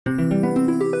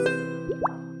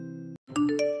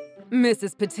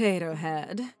Mrs. Potato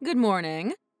Head, good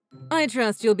morning. I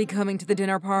trust you'll be coming to the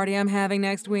dinner party I'm having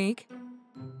next week.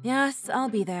 Yes, I'll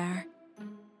be there.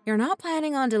 You're not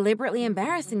planning on deliberately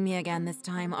embarrassing me again this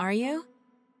time, are you?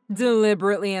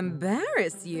 Deliberately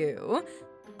embarrass you?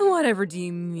 Whatever do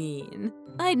you mean?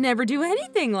 I'd never do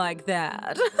anything like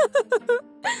that.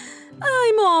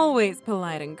 I'm always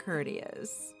polite and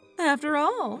courteous. After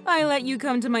all, I let you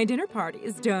come to my dinner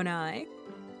parties, don't I?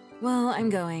 Well, I'm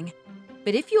going.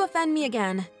 But if you offend me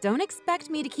again, don't expect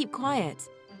me to keep quiet.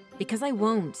 Because I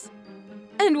won't.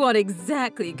 And what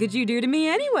exactly could you do to me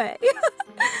anyway?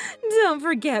 Don't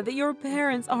forget that your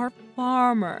parents are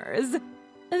farmers.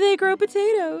 They grow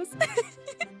potatoes.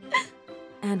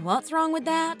 And what's wrong with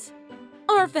that?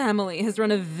 Our family has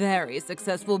run a very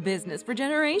successful business for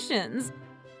generations.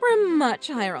 We're much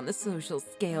higher on the social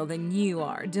scale than you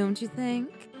are, don't you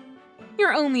think?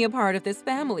 You're only a part of this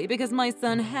family because my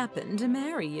son happened to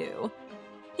marry you.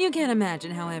 You can't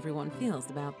imagine how everyone feels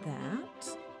about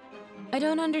that. I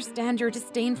don't understand your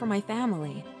disdain for my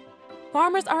family.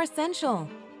 Farmers are essential.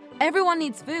 Everyone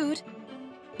needs food.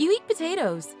 You eat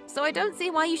potatoes, so I don't see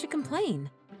why you should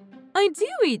complain. I do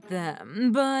eat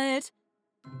them, but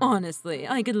honestly,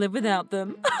 I could live without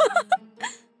them.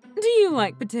 Do you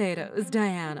like potatoes,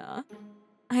 Diana?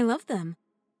 I love them.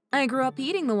 I grew up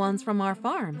eating the ones from our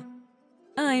farm.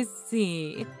 I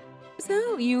see.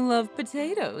 So you love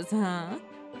potatoes, huh?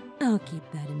 I'll keep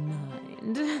that in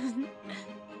mind.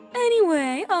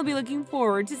 Anyway, I'll be looking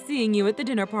forward to seeing you at the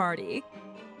dinner party.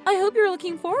 I hope you're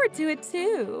looking forward to it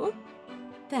too.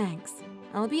 Thanks.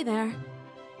 I'll be there.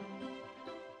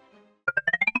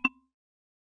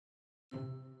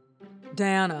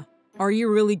 Diana, are you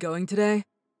really going today?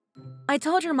 I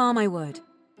told your mom I would.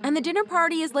 And the dinner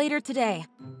party is later today.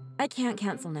 I can't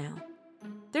cancel now.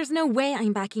 There's no way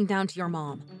I'm backing down to your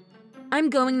mom. I'm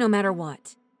going no matter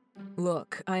what.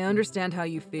 Look, I understand how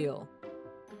you feel.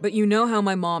 But you know how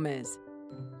my mom is.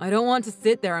 I don't want to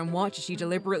sit there and watch as she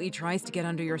deliberately tries to get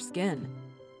under your skin.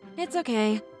 It's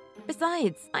okay.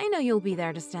 Besides, I know you'll be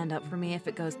there to stand up for me if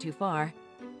it goes too far.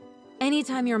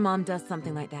 Anytime your mom does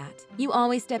something like that, you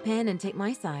always step in and take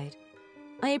my side.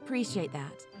 I appreciate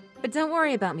that. But don't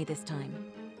worry about me this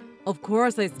time. Of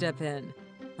course I step in.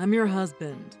 I'm your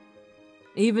husband.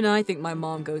 Even I think my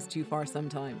mom goes too far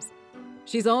sometimes.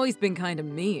 She's always been kind of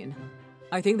mean.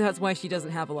 I think that's why she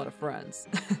doesn't have a lot of friends.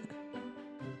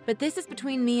 But this is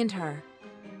between me and her.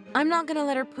 I'm not gonna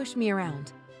let her push me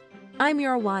around. I'm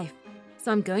your wife,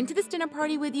 so I'm going to this dinner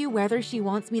party with you whether she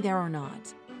wants me there or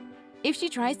not. If she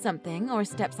tries something or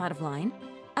steps out of line,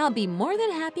 I'll be more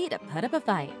than happy to put up a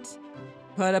fight.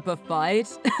 Put up a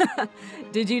fight?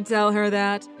 Did you tell her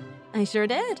that? I sure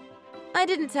did. I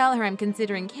didn't tell her I'm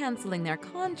considering canceling their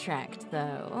contract,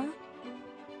 though.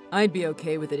 I'd be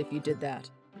okay with it if you did that.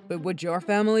 But would your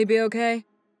family be okay?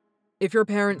 If your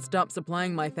parents stopped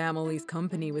supplying my family's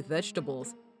company with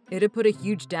vegetables, it'd put a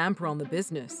huge damper on the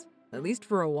business, at least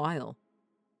for a while.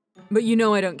 But you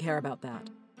know I don't care about that.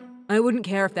 I wouldn't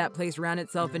care if that place ran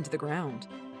itself into the ground.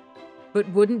 But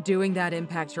wouldn't doing that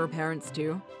impact your parents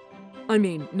too? I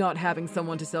mean, not having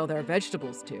someone to sell their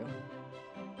vegetables to.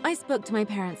 I spoke to my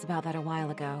parents about that a while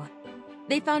ago.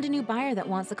 They found a new buyer that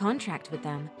wants a contract with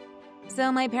them.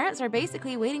 So my parents are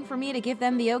basically waiting for me to give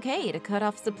them the okay to cut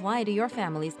off supply to your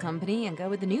family's company and go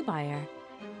with the new buyer.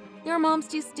 Your mom's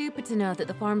too stupid to know that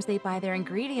the farms they buy their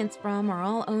ingredients from are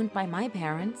all owned by my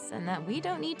parents and that we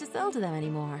don't need to sell to them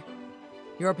anymore.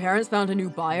 Your parents found a new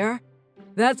buyer?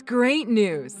 That's great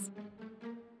news!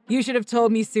 You should have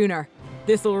told me sooner.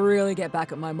 This'll really get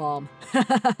back at my mom.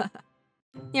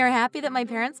 You're happy that my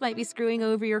parents might be screwing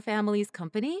over your family's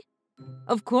company?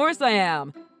 Of course I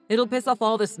am! It'll piss off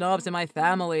all the snobs in my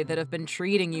family that have been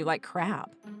treating you like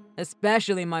crap.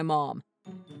 Especially my mom.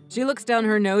 She looks down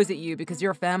her nose at you because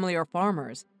your family are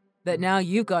farmers. But now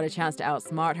you've got a chance to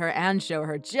outsmart her and show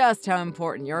her just how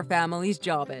important your family's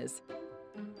job is.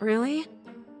 Really?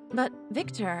 But,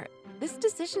 Victor, this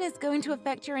decision is going to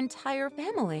affect your entire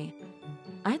family.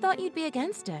 I thought you'd be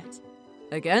against it.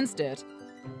 Against it?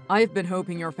 I've been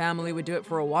hoping your family would do it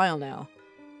for a while now.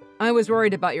 I was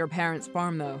worried about your parents'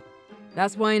 farm, though.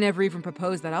 That's why I never even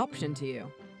proposed that option to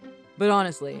you. But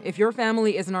honestly, if your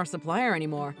family isn't our supplier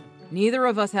anymore, neither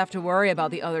of us have to worry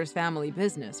about the other's family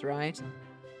business, right?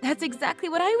 That's exactly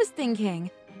what I was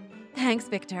thinking. Thanks,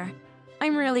 Victor.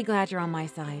 I'm really glad you're on my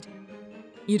side.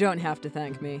 You don't have to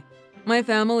thank me. My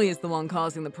family is the one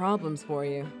causing the problems for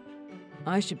you.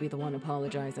 I should be the one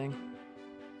apologizing.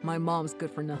 My mom's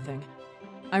good for nothing.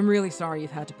 I'm really sorry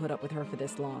you've had to put up with her for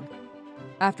this long.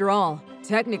 After all,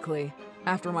 technically,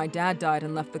 after my dad died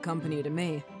and left the company to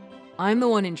me, I'm the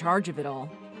one in charge of it all.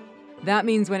 That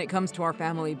means when it comes to our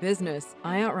family business,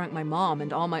 I outrank my mom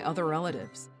and all my other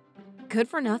relatives. Good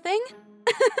for nothing?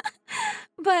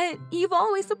 But you've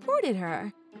always supported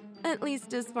her. At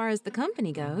least as far as the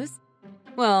company goes.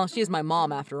 Well, she's my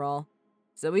mom after all.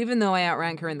 So even though I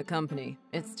outrank her in the company,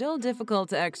 it's still difficult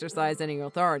to exercise any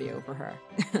authority over her.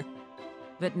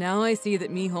 But now I see that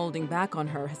me holding back on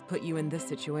her has put you in this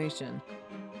situation.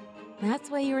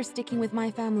 That's why you were sticking with my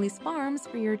family's farms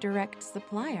for your direct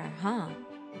supplier, huh?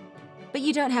 But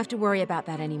you don't have to worry about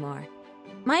that anymore.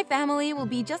 My family will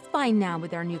be just fine now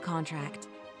with our new contract.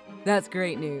 That's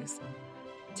great news.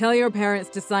 Tell your parents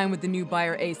to sign with the new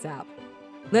buyer ASAP.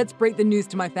 Let's break the news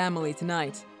to my family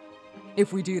tonight.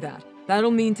 If we do that, that'll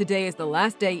mean today is the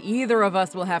last day either of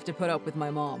us will have to put up with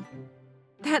my mom.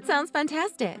 That sounds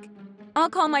fantastic. I'll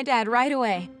call my dad right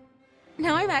away.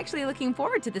 Now I'm actually looking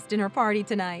forward to this dinner party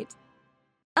tonight.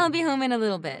 I'll be home in a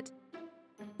little bit.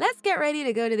 Let's get ready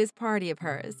to go to this party of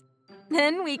hers.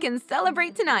 Then we can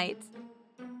celebrate tonight.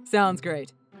 Sounds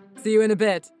great. See you in a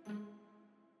bit.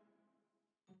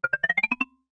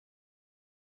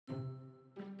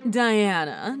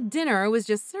 Diana, dinner was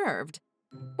just served.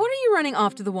 What are you running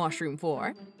off to the washroom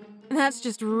for? That's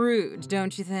just rude,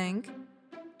 don't you think?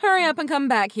 Hurry up and come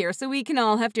back here so we can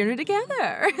all have dinner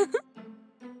together.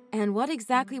 And what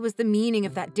exactly was the meaning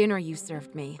of that dinner you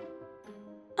served me?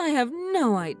 I have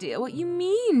no idea what you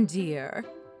mean, dear.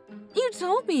 You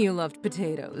told me you loved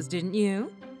potatoes, didn't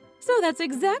you? So that's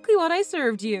exactly what I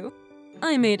served you.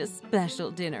 I made a special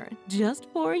dinner just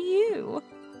for you.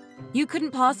 You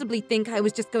couldn't possibly think I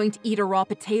was just going to eat a raw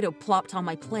potato plopped on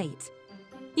my plate.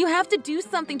 You have to do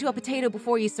something to a potato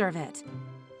before you serve it.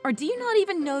 Or do you not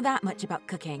even know that much about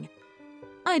cooking?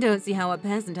 I don't see how a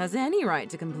peasant has any right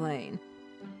to complain.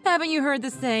 Haven't you heard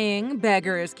the saying,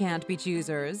 beggars can't be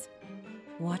choosers?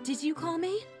 What did you call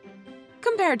me?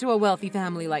 Compared to a wealthy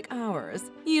family like ours,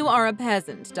 you are a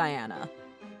peasant, Diana.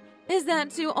 Is that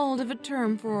too old of a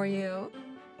term for you?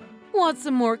 What's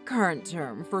a more current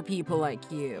term for people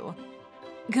like you?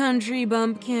 Country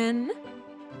bumpkin?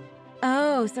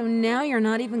 Oh, so now you're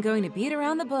not even going to beat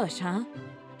around the bush, huh?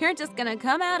 You're just gonna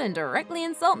come out and directly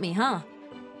insult me, huh?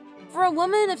 For a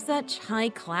woman of such high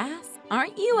class,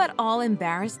 aren't you at all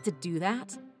embarrassed to do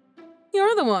that?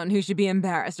 You're the one who should be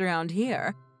embarrassed around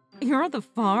here. You're the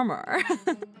farmer.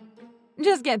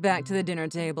 Just get back to the dinner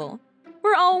table.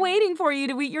 We're all waiting for you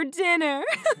to eat your dinner.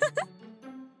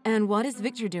 And what is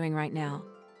Victor doing right now?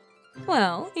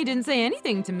 Well, he didn't say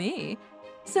anything to me.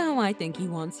 So I think he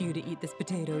wants you to eat this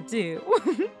potato too.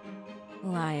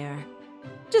 Liar.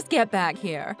 Just get back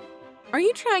here. Are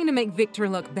you trying to make Victor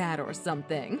look bad or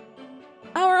something?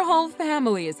 Our whole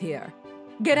family is here.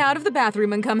 Get out of the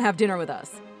bathroom and come have dinner with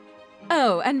us.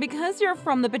 Oh, and because you're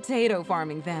from the potato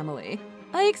farming family,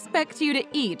 I expect you to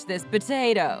eat this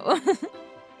potato.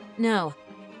 No,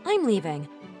 I'm leaving.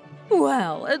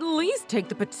 Well, at least take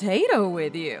the potato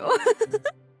with you.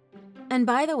 And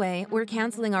by the way, we're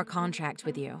canceling our contract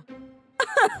with you.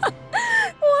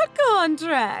 What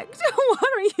contract? What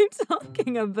are you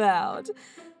talking about?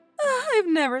 I've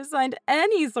never signed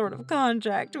any sort of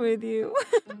contract with you.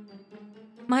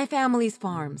 My family's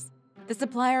farms. The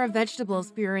supplier of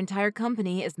vegetables for your entire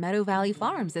company is Meadow Valley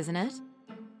Farms, isn't it?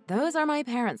 Those are my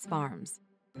parents' farms.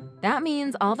 That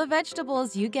means all the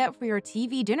vegetables you get for your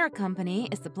TV dinner company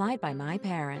is supplied by my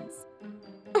parents.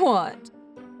 What?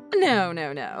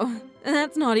 No.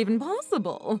 That's not even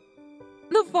possible.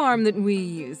 The farm that we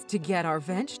use to get our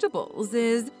vegetables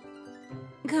is…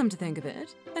 Come to think of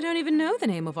it, I don't even know the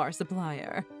name of our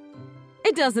supplier.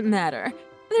 It doesn't matter.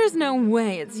 There's no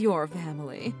way it's your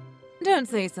family. Don't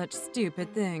say such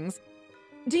stupid things.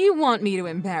 Do you want me to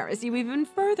embarrass you even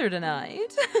further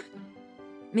tonight?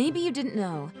 Maybe you didn't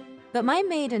know, but my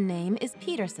maiden name is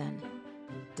Peterson.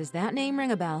 Does that name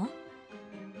ring a bell?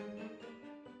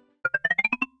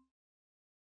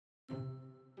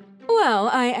 Well,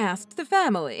 I asked the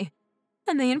family,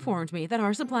 and they informed me that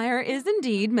our supplier is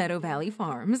indeed Meadow Valley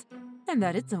Farms, and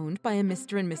that it's owned by a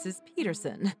Mr. and Mrs.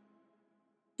 Peterson.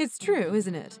 It's true,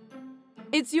 isn't it?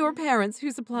 It's your parents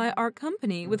who supply our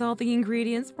company with all the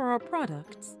ingredients for our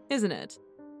products, isn't it?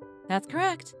 That's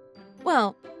correct.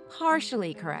 Well,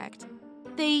 partially correct.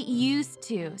 They used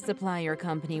to supply your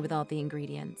company with all the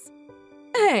ingredients.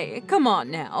 Hey, come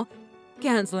on now.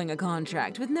 Canceling a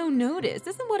contract with no notice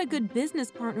isn't what a good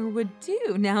business partner would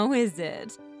do, now is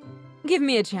it? Give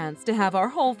me a chance to have our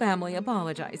whole family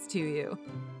apologize to you.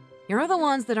 You're the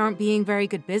ones that aren't being very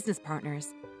good business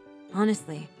partners.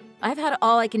 Honestly, I've had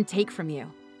all I can take from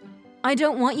you. I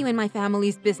don't want you in my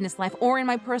family's business life or in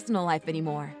my personal life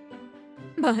anymore.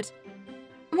 But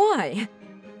why?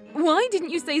 Why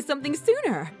didn't you say something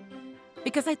sooner?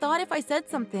 Because I thought if I said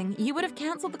something, you would have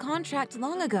canceled the contract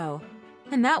long ago.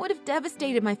 And that would have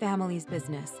devastated my family's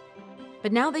business.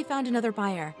 But now they found another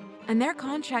buyer, and their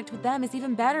contract with them is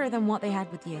even better than what they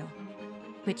had with you.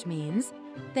 Which means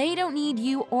they don't need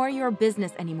you or your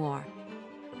business anymore.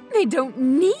 They don't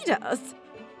need us?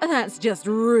 That's just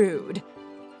rude.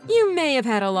 You may have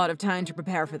had a lot of time to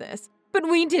prepare for this, but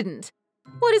we didn't.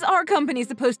 What is our company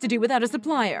supposed to do without a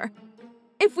supplier?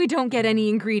 If we don't get any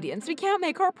ingredients, we can't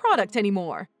make our product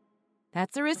anymore.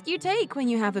 That's a risk you take when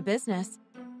you have a business.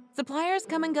 Suppliers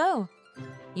come and go.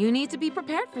 You need to be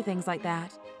prepared for things like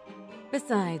that.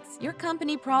 Besides, your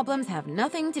company problems have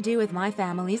nothing to do with my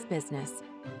family's business.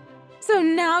 So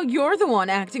now you're the one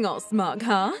acting all smug,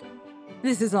 huh?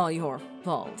 This is all your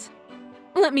fault.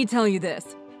 Let me tell you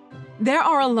this. There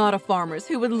are a lot of farmers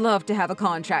who would love to have a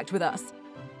contract with us.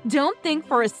 Don't think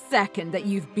for a second that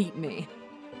you've beat me.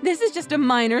 This is just a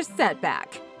minor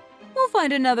setback. We'll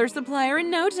find another supplier in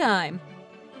no time.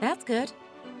 That's good.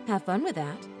 Have fun with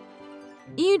that.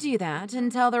 You do that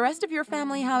and tell the rest of your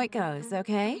family how it goes,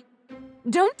 okay?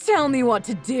 Don't tell me what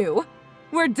to do.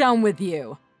 We're done with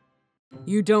you.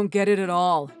 You don't get it at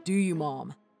all, do you,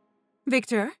 Mom?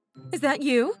 Victor, is that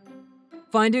you?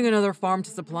 Finding another farm to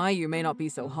supply you may not be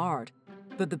so hard,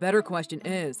 but the better question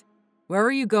is, where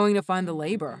are you going to find the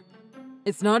labor?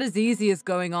 It's not as easy as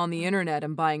going on the internet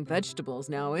and buying vegetables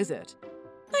now, is it?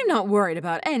 I'm not worried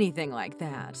about anything like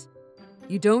that.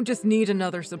 You don't just need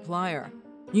another supplier.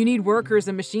 You need workers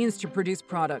and machines to produce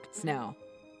products now.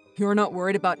 You're not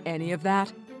worried about any of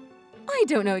that? I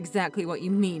don't know exactly what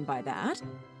you mean by that,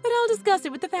 but I'll discuss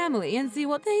it with the family and see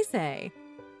what they say.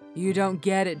 You don't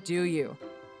get it, do you?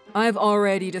 I've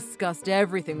already discussed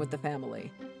everything with the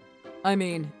family. I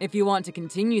mean, if you want to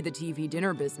continue the TV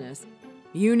dinner business,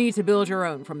 you need to build your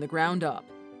own from the ground up.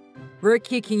 We're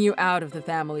kicking you out of the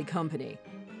family company.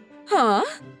 Huh?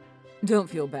 Don't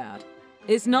feel bad.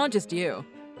 It's not just you.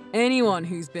 Anyone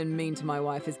who's been mean to my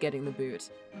wife is getting the boot.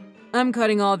 I'm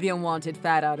cutting all the unwanted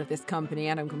fat out of this company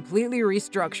and I'm completely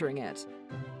restructuring it.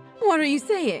 What are you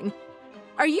saying?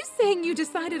 Are you saying you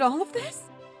decided all of this?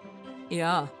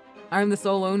 Yeah, I'm the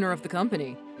sole owner of the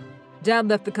company. Dad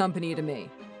left the company to me.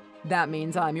 That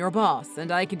means I'm your boss,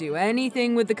 and I can do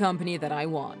anything with the company that I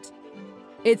want.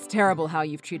 It's terrible how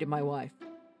you've treated my wife.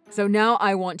 So now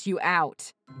I want you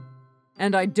out.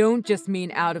 And I don't just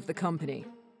mean out of the company.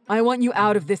 I want you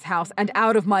out of this house and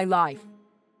out of my life.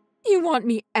 You want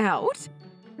me out?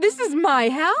 This is my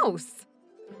house.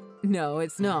 No,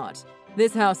 it's not.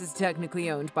 This house is technically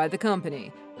owned by the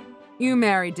company. You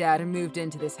married Dad and moved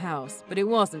into this house, but it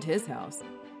wasn't his house.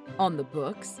 On the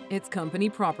books, it's company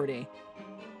property.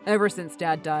 Ever since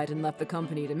Dad died and left the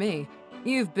company to me,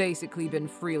 you've basically been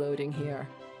freeloading here.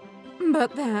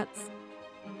 But that's...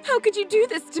 How could you do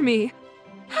this to me?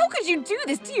 How could you do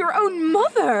this to your own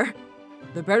mother?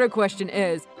 The better question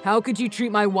is, how could you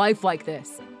treat my wife like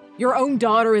this? Your own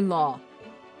daughter-in-law.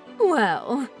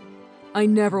 Well, I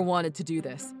never wanted to do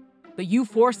this, but you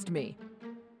forced me.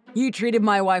 You treated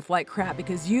my wife like crap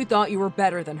because you thought you were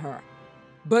better than her.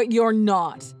 But you're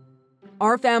not.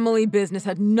 Our family business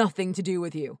had nothing to do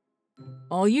with you.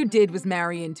 All you did was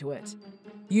marry into it.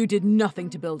 You did nothing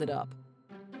to build it up.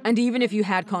 And even if you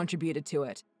had contributed to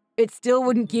it, it still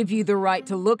wouldn't give you the right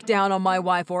to look down on my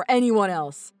wife or anyone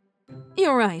else.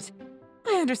 You're right.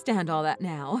 I understand all that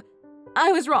now.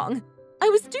 I was wrong. I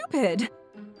was stupid.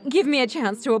 Give me a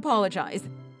chance to apologize.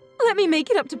 Let me make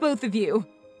it up to both of you.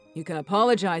 You can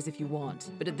apologize if you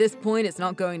want, but at this point it's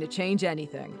not going to change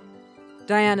anything.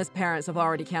 Diana's parents have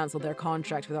already canceled their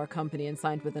contract with our company and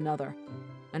signed with another.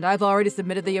 And I've already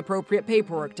submitted the appropriate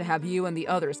paperwork to have you and the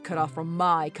others cut off from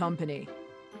my company.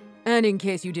 And in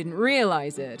case you didn't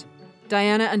realize it,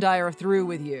 Diana and I are through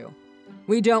with you.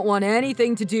 We don't want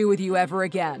anything to do with you ever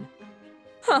again.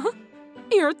 Huh?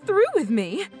 You're through with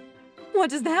me? What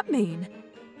does that mean?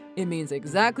 It means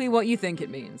exactly what you think it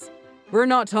means. We're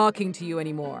not talking to you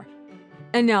anymore.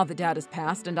 And now that Dad has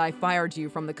passed and I fired you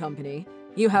from the company,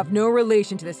 you have no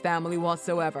relation to this family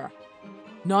whatsoever.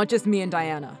 Not just me and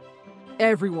Diana.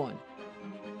 Everyone.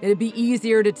 It'd be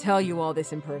easier to tell you all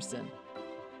this in person.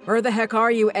 Where the heck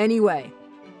are you anyway?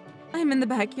 I'm in the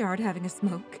backyard having a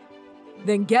smoke.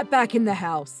 Then get back in the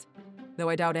house. Though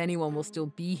I doubt anyone will still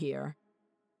be here.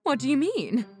 What do you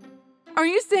mean? Are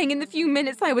you saying in the few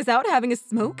minutes I was out having a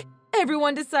smoke,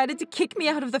 everyone decided to kick me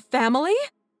out of the family?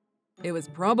 It was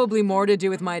probably more to do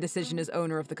with my decision as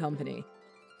owner of the company.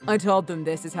 I told them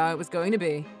this is how it was going to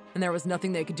be, and there was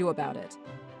nothing they could do about it.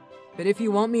 But if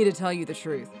you want me to tell you the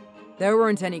truth, there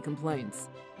weren't any complaints.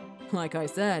 Like I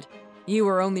said, you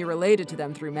were only related to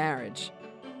them through marriage.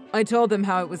 I told them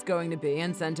how it was going to be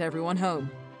and sent everyone home.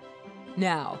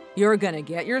 Now, you're gonna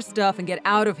get your stuff and get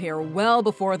out of here well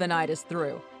before the night is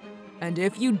through. And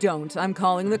if you don't, I'm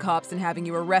calling the cops and having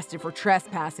you arrested for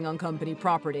trespassing on company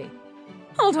property.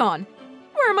 Hold on.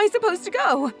 Where am I supposed to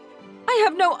go? I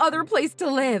have no other place to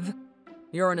live.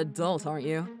 You're an adult, aren't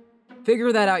you?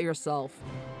 Figure that out yourself.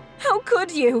 How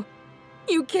could you?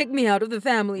 You kicked me out of the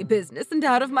family business and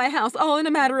out of my house all in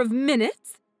a matter of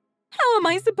minutes? How am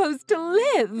I supposed to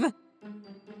live?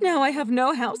 Now I have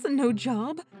no house and no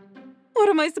job. What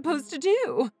am I supposed to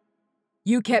do?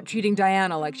 You kept treating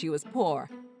Diana like she was poor.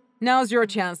 Now's your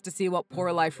chance to see what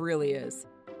poor life really is.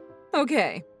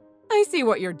 Okay, I see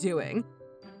what you're doing.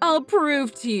 I'll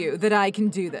prove to you that I can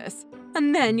do this,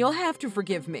 and then you'll have to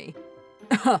forgive me.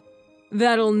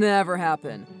 That'll never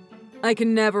happen. I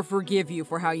can never forgive you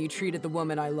for how you treated the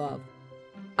woman I love.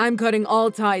 I'm cutting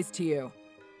all ties to you.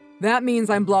 That means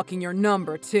I'm blocking your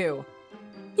number, too.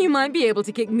 You might be able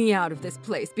to kick me out of this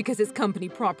place because it's company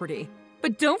property,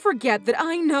 but don't forget that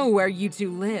I know where you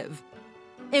two live.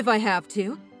 If I have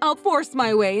to, I'll force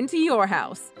my way into your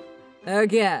house.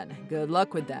 Again, good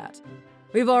luck with that.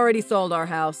 We've already sold our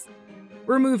house.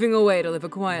 We're moving away to live a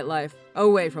quiet life,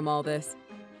 away from all this.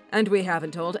 And we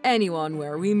haven't told anyone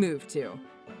where we moved to.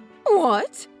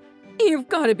 What? You've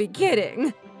got to be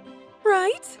kidding.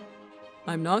 Right?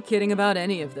 I'm not kidding about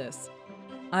any of this.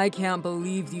 I can't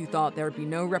believe you thought there'd be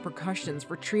no repercussions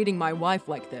for treating my wife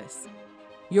like this.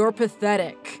 You're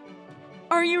pathetic.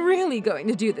 Are you really going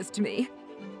to do this to me?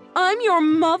 I'm your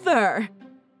mother.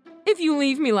 If you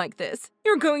leave me like this,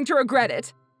 you're going to regret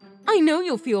it. I know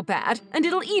you'll feel bad, and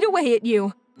it'll eat away at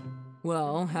you.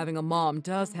 Well, having a mom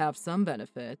does have some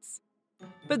benefits.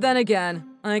 But then again,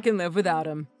 I can live without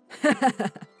him.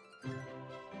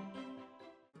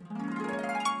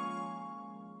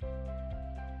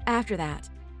 After that,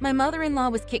 my mother-in-law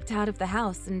was kicked out of the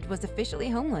house and was officially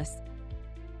homeless.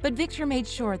 But Victor made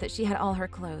sure that she had all her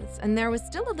clothes, and there was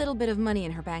still a little bit of money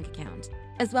in her bank account,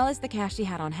 as well as the cash she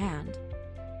had on hand.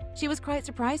 She was quite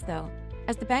surprised, though,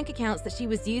 as the bank accounts that she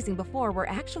was using before were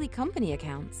actually company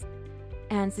accounts.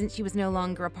 And since she was no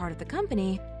longer a part of the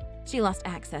company, she lost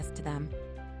access to them.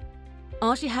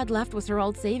 All she had left was her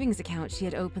old savings account she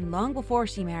had opened long before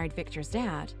she married Victor's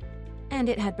dad, and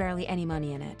it had barely any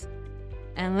money in it.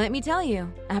 And let me tell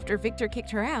you, after Victor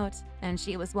kicked her out and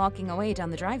she was walking away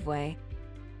down the driveway,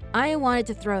 I wanted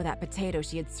to throw that potato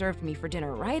she had served me for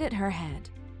dinner right at her head.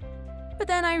 But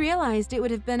then I realized it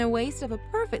would have been a waste of a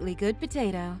perfectly good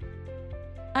potato.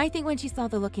 I think when she saw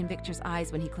the look in Victor's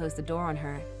eyes when he closed the door on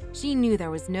her, she knew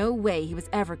there was no way he was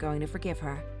ever going to forgive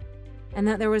her, and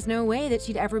that there was no way that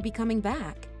she'd ever be coming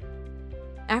back.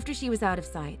 After she was out of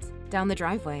sight, down the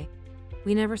driveway,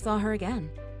 we never saw her again.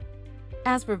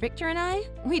 As for Victor and I,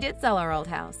 we did sell our old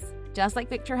house, just like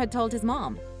Victor had told his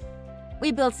mom.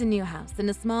 We built a new house in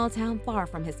a small town far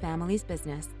from his family's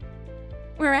business.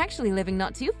 We're actually living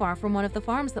not too far from one of the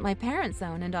farms that my parents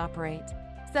own and operate,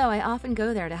 so I often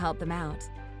go there to help them out.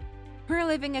 We're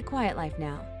living a quiet life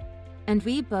now, and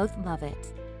we both love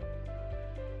it.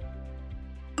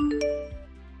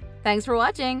 Thanks for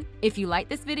watching! If you liked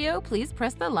this video, please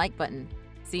press the like button.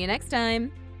 See you next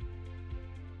time!